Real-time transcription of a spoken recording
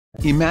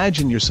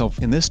Imagine yourself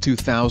in this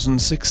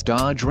 2006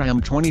 Dodge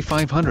Ram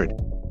 2500.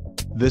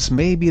 This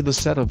may be the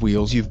set of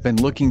wheels you've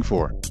been looking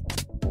for.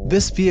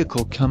 This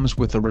vehicle comes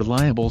with a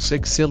reliable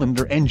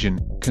 6-cylinder engine,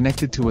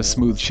 connected to a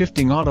smooth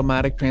shifting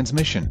automatic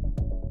transmission.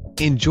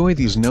 Enjoy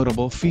these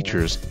notable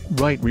features: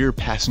 right rear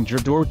passenger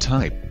door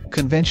type,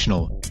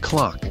 conventional,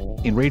 clock,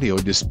 in radio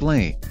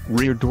display,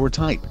 rear door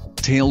type,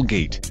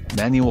 tailgate,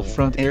 manual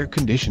front air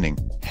conditioning,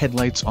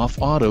 headlights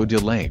off auto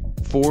delay,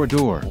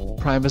 4-door,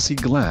 privacy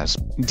glass,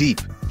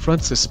 deep,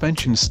 front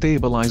suspension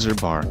stabilizer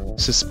bar,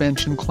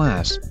 suspension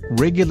class,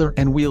 regular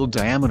and wheel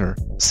diameter,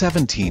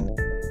 17.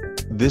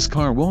 This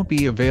car won't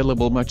be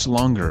available much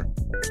longer.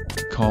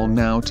 Call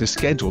now to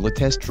schedule a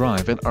test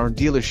drive at our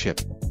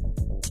dealership.